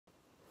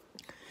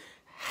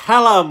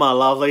Hello, my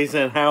lovelies,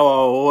 and how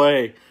are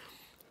we?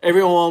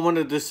 Everyone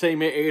wanted to see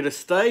me eat a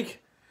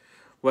steak.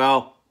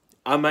 Well,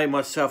 I made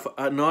myself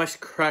a nice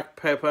cracked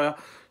pepper,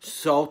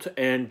 salt,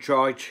 and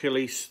dry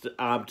chili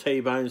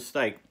T-bone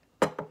steak.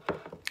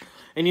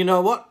 And you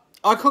know what?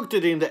 I cooked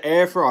it in the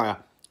air fryer.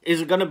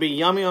 Is it going to be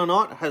yummy or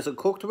not? Has it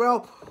cooked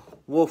well?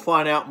 We'll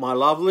find out, my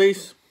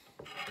lovelies.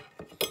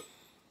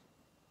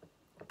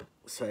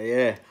 So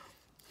yeah,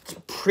 it's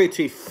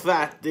pretty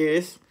fat,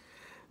 this.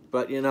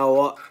 But you know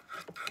what?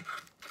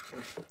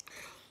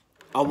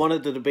 I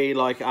wanted it to be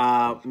like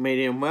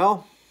medium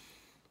well.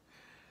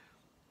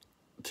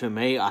 To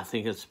me, I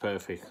think it's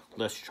perfect.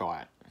 Let's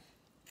try it.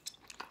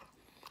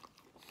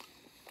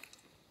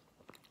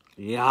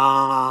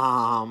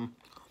 Yum!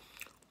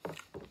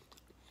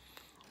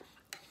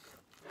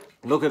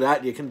 Look at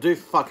that. You can do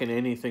fucking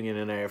anything in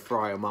an air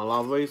fryer, my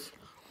lovelies.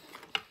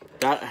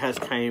 That has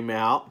came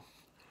out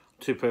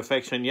to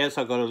perfection. Yes,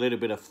 I got a little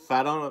bit of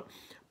fat on it,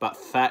 but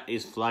fat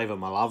is flavour,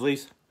 my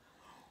lovelies.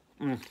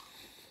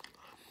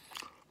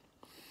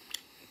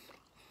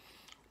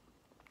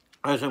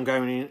 As I'm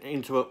going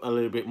into it a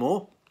little bit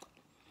more,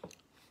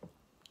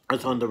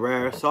 it's on the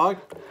rarer side,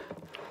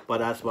 but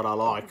that's what I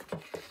like.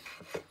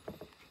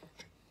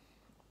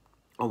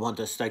 I want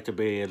the steak to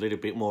be a little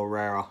bit more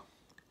rarer.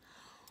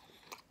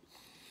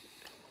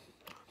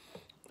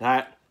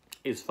 That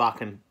is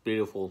fucking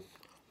beautiful.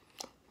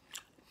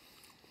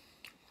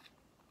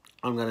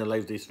 I'm going to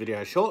leave this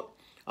video short.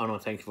 I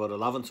want to thank you for the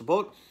love and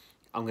support.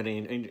 I'm going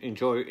to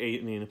enjoy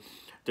eating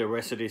the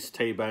rest of this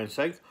T-bone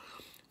steak.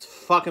 It's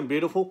fucking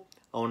beautiful.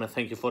 I want to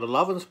thank you for the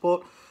love and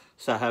support.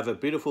 So have a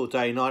beautiful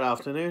day, night,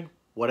 afternoon,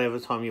 whatever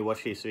time you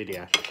watch this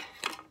video.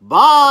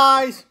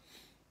 Bye!